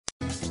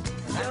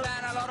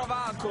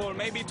cool,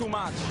 maybe too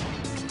much.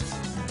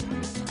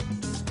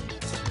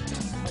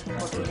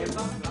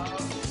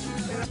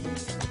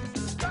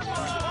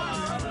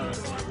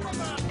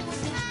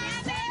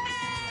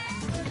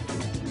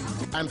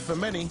 And for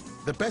many,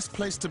 the best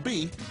place to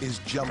be is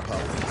Jump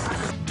Up.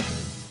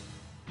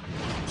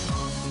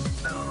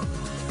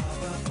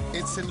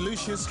 It's St.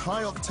 Lucia's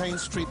high-octane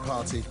street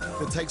party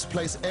that takes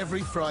place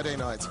every Friday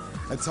night,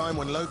 a time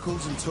when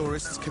locals and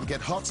tourists can get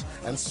hot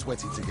and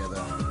sweaty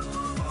together.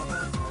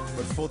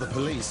 But for the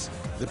police,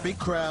 the big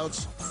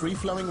crowds,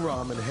 free-flowing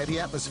rum and heady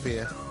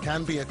atmosphere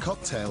can be a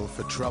cocktail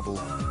for trouble.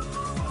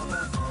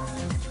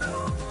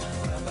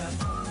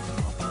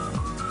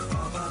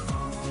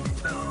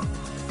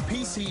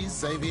 PCs,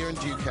 Xavier and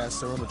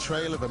Ducasse are on the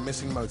trail of a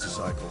missing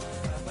motorcycle.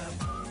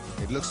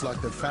 It looks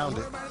like they've found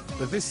it,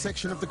 but this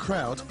section of the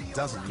crowd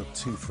doesn't look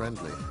too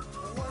friendly.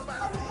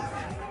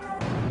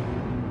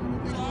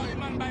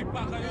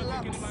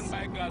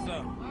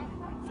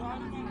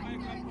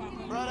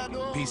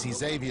 PC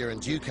Xavier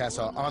and Ducasse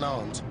are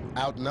unarmed,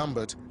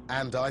 outnumbered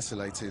and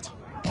isolated.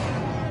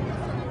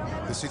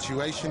 The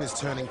situation is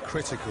turning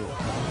critical.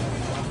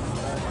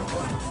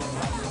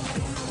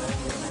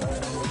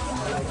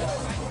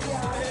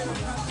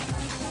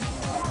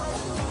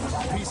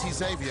 PC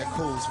Xavier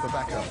calls for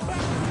backup.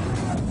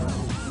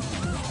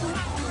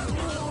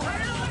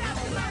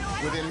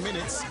 Within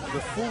minutes, the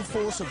full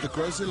force of the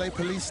Gros-Islet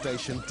police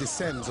station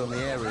descends on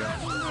the area.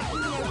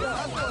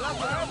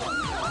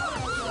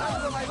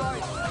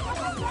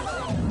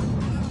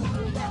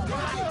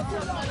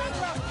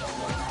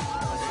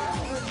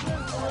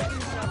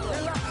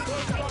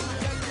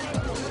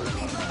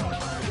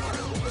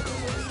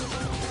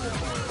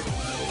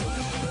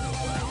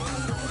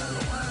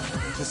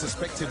 The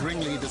suspected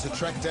ringleaders are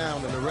tracked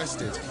down and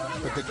arrested,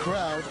 but the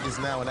crowd is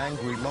now an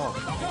angry mob.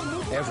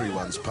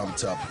 Everyone's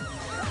pumped up.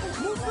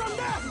 Move from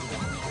there!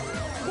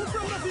 Move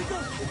from the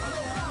vehicle!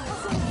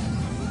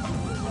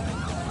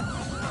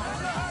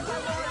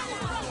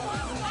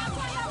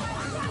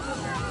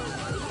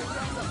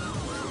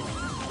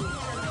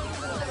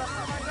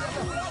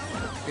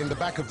 In the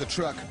back of the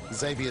truck,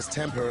 Xavier's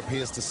temper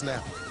appears to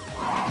snap.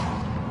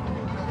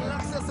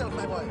 Relax yourself,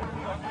 my boy.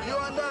 You're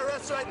under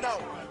arrest right now.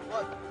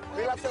 What?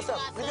 Relax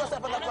yourself. Leave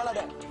yourself on that collar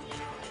there.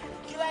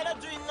 You are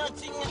not doing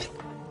nothing.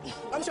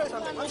 Let me show you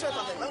something. Let me show you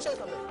something. Let me show you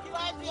something.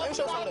 Let me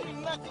show you something.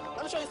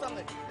 Let me show you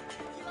something.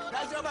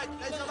 Raise your bike.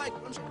 Raise your bike.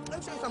 Let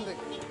me show you something.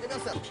 Give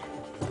yourself.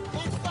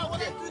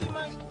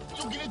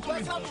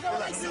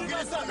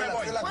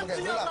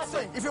 Relax.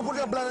 If you put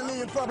your blood on me,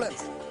 you have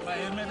problems.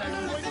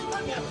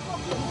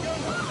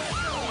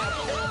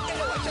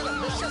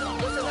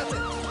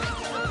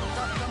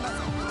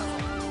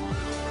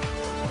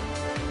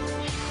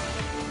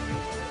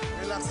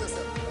 Relax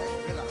yourself.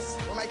 Relax.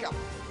 Who make up?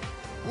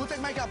 Who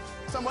take makeup?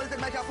 Somebody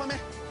take makeup for me?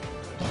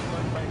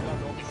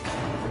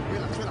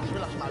 Relax, relax,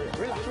 relax, Mario.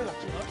 Relax, relax.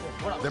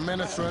 The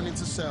men are thrown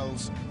into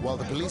cells while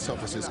the police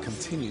officers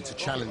continue to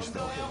challenge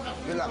them.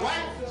 Relax.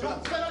 You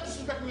cannot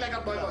disrespect me like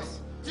that, boy.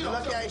 You're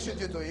lucky I shoot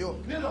you to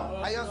you.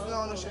 I just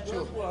know to shoot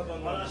you.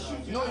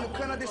 No, you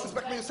cannot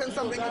disrespect me. You send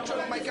something, you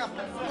throw my cap.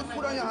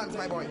 Put on your hands,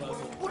 my boy.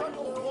 Put on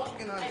your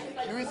fucking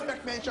hands. You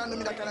respect me and trying to do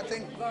me that kind of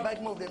thing.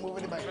 Bike move, they move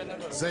with the bike.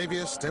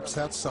 Xavier steps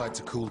outside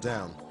to cool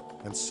down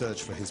and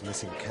search for his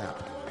missing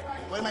cap.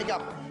 Where's my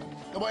cap?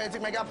 The boy,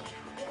 take my cap.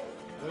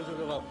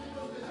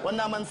 One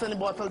man send the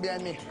bottle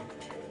behind me.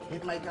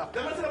 Hit my cap.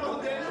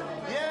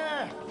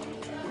 Yeah.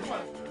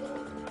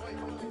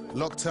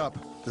 Locked up,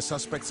 the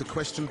suspects are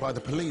questioned by the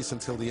police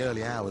until the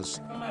early hours.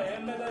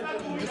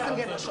 You still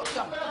get a shot,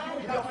 come.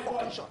 Give me a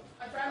fucking shot.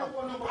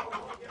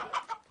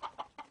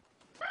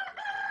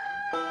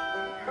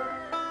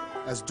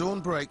 As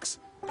dawn breaks,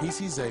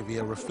 PC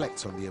Xavier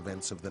reflects on the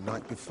events of the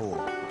night before.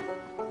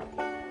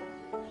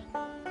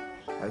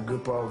 A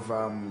group of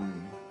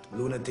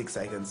lunatics,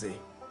 I can say,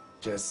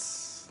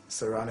 just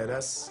surrounded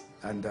us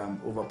and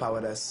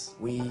overpowered us.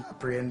 We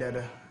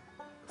apprehended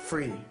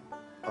three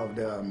of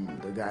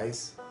the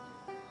guys,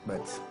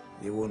 but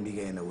they won't be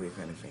getting away with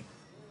anything.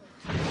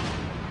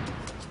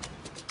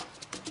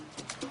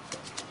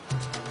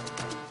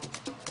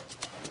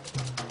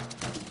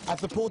 At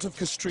the port of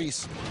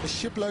Castries, a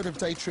shipload of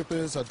day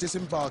trippers are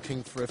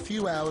disembarking for a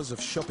few hours of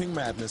shopping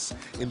madness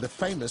in the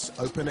famous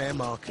open-air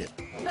market.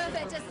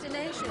 Perfect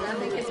destination, I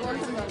think it's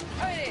wonderful.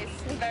 Oh, it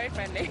is. Very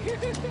friendly.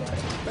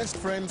 Best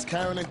friends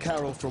Karen and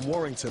Carol from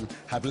Warrington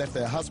have left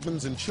their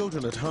husbands and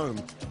children at home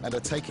and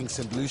are taking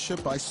St. Lucia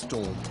by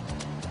storm.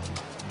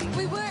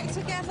 We work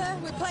together,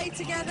 we play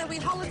together, we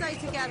holiday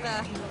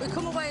together. We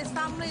come away as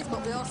families,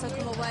 but we also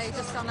come away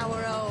just on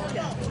our own.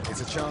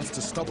 It's a chance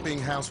to stop being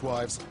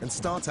housewives and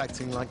start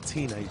acting like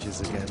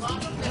teenagers again.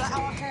 We let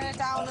our hair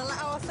down and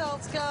let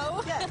ourselves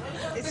go. Yeah,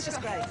 it's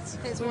just great.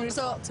 It's a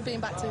resort to being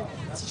back to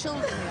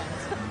children again.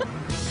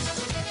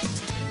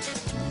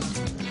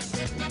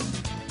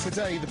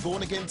 Today, the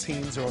born-again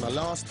teens are on a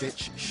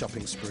last-ditch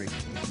shopping spree.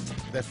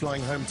 They're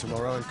flying home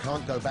tomorrow and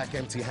can't go back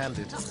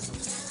empty-handed.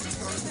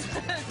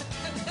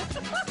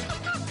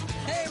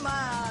 Hey,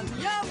 man!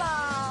 Yeah,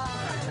 man!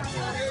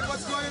 Hey,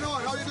 what's going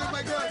on? How you doing,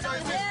 my girl?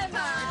 Yeah,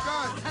 man!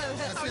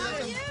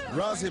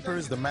 Razipper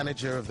is the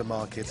manager of the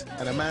market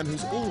and a man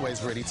who's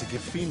always ready to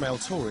give female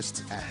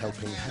tourists a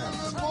helping hand.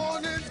 Good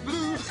morning,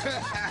 Blue.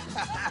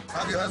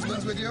 Have your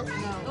husbands with you?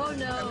 Oh,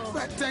 no.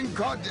 But thank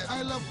God.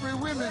 I love free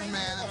women,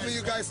 man. I bring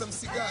you guys some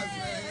cigars,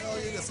 man. You know,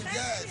 you the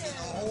cigars,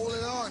 hold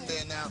it on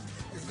there now.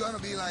 It's gonna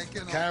be like,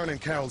 Karen and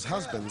Carol's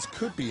husbands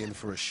could be in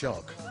for a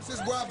shock. This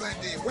is what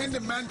when the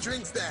man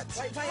drinks that.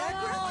 Like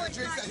Viagra? When he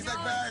drinks that, he's like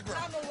Viagra.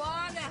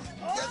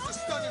 That's the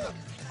stunning of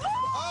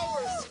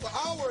for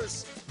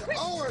hours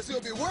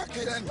he'll be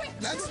working and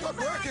then stop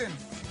working.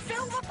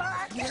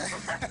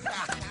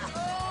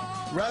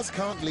 Raz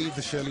can't leave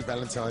the Shirley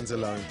Valentines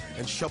alone,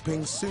 and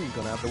shopping's soon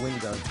gone out the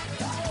window.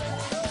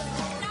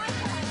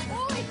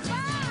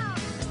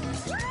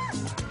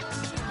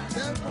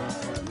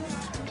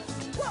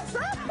 What's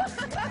that?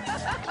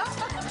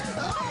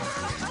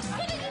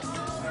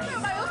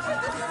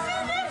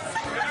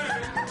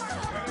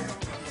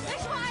 This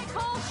is what I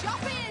call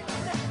shopping.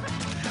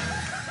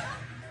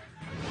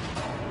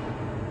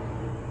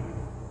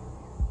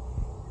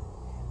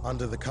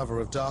 Under the cover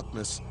of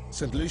darkness,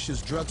 St.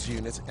 Lucia's drugs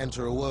unit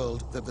enter a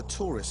world that the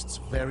tourists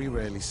very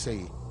rarely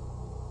see.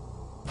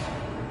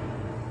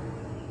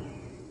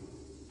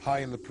 High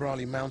in the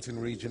Prali mountain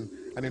region,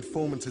 an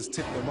informant has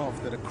tipped them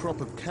off that a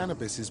crop of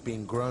cannabis is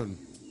being grown.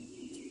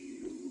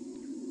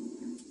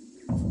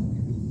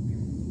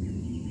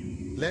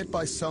 Led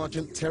by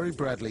Sergeant Terry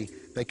Bradley,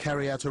 they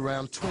carry out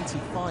around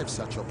 25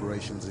 such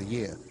operations a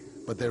year,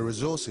 but their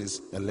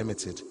resources are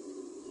limited.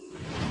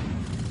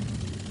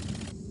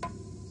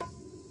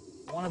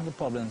 One of the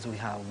problems we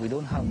have, we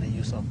don't have the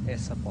use of air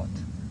support.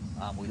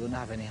 We don't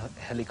have any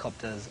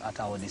helicopters at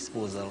our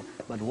disposal,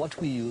 but what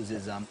we use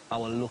is our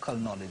local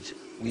knowledge.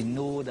 We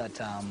know that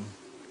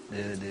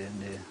the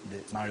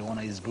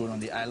marijuana is grown on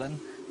the island.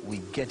 We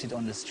get it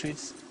on the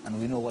streets, and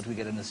we know what we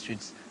get on the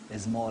streets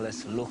is more or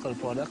less local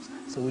products.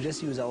 So we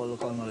just use our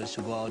local knowledge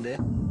to go out there.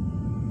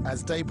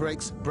 As day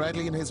breaks,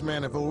 Bradley and his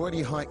men have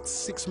already hiked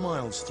 6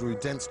 miles through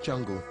dense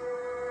jungle.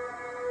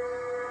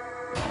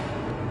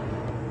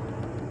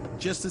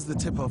 Just as the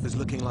tip-off is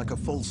looking like a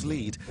false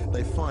lead,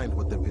 they find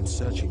what they've been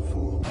searching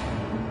for.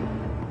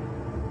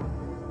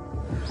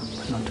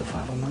 Not too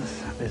far from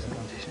us, there's a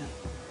plantation.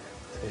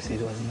 So you see,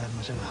 it wasn't that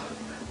much of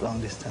a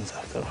long distance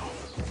after all.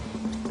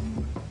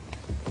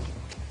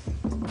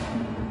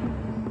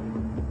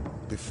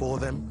 Before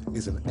them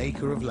is an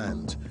acre of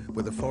land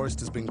where the forest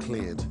has been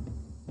cleared.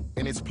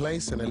 In its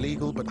place, an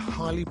illegal but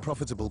highly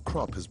profitable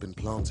crop has been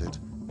planted.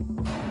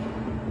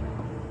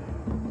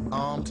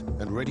 Armed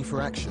and ready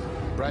for action,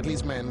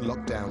 Bradley's men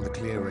lock down the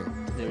clearing.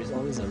 There is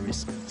always a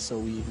risk, so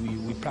we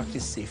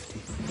practice safety.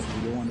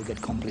 We don't want to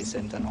get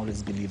complacent and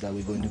always believe that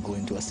we're going to go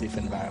into a safe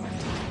environment.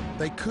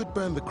 They could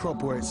burn the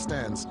crop where it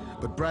stands,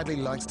 but Bradley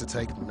likes to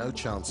take no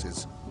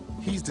chances.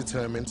 He's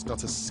determined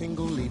not a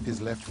single leaf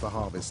is left for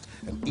harvest,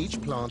 and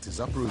each plant is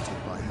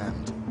uprooted by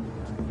hand.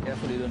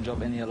 Carefully, don't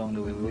drop any along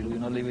the way. We're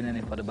not leaving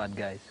any for the bad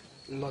guys.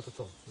 Not at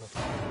all. Not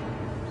at all.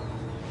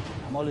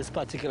 I'm always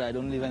particular. I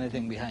don't leave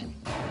anything behind.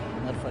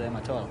 Not for them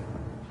at all.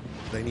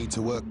 They need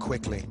to work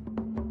quickly.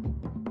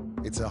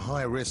 It's a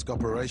high-risk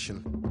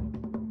operation.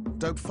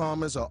 Dope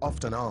farmers are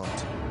often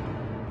armed.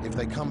 If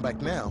they come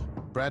back now,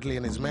 Bradley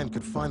and his men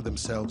could find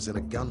themselves in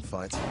a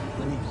gunfight.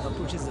 When he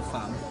approaches the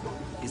farm,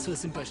 his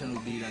first impression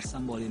would be that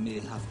somebody may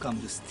have come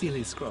to steal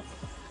his crop.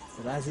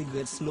 But as he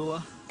gets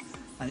slower,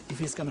 and if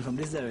he's coming from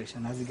this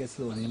direction, as he gets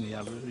slower, he may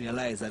have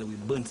realized that we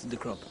burnt the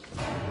crop.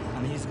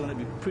 And he's going to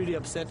be pretty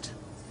upset,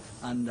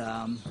 and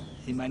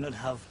he might not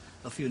have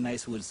a few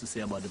nice words to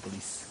say about the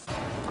police.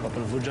 A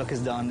couple of wood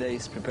jockeys down there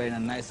is preparing a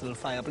nice little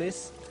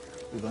fireplace.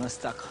 We're going to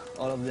stack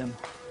all of them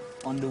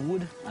on the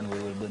wood, and we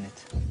will burn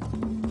it.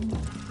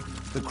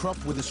 The crop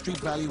with a street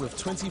value of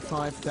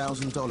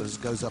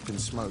 $25,000 goes up in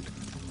smoke.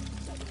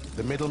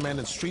 The middlemen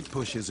and street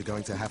pushers are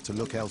going to have to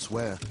look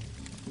elsewhere.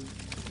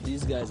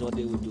 These guys, what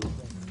they would do,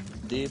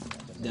 they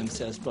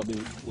themselves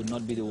probably would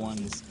not be the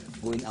ones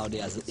going out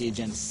there as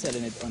agents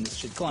selling it on the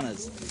street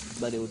corners,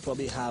 but they would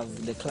probably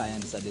have the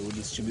clients that they would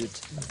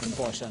distribute in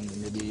portions,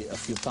 maybe a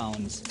few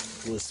pounds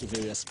goes to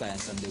various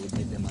clients, and they would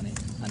make their money,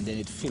 and then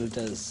it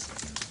filters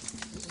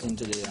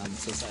into the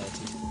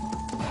society.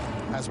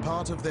 As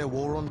part of their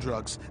war on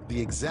drugs, the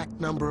exact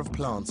number of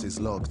plants is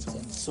logged.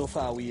 So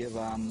far we have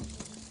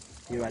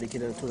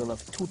eradicated a total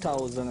of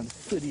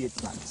 2,038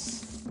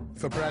 plants.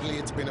 For Bradley,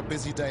 it's been a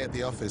busy day at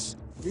the office.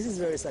 This is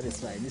very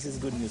satisfying. This is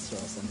good news for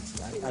us.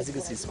 And as you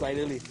can see, it's quite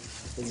early.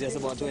 It's just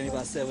about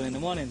 7:20 in the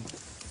morning,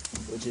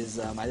 which is,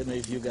 I don't know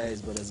if you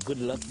guys, but it's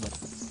good luck, but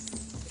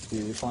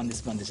we found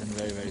this plantation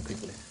very, very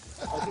quickly.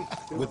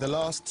 With the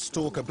last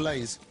stalk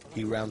ablaze,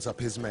 he rounds up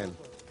his men.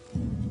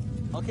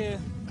 Okay,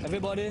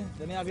 everybody,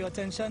 let me have your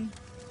attention.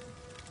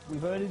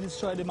 We've already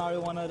destroyed the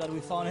marijuana that we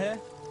found here.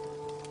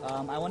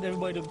 I want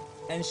everybody to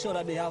ensure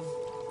that they have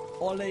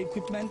all the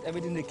equipment,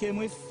 everything they came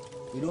with.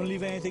 We don't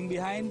leave anything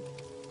behind,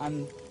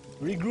 and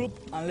regroup,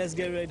 and let's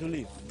get ready to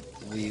leave.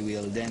 We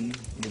will then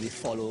maybe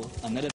follow another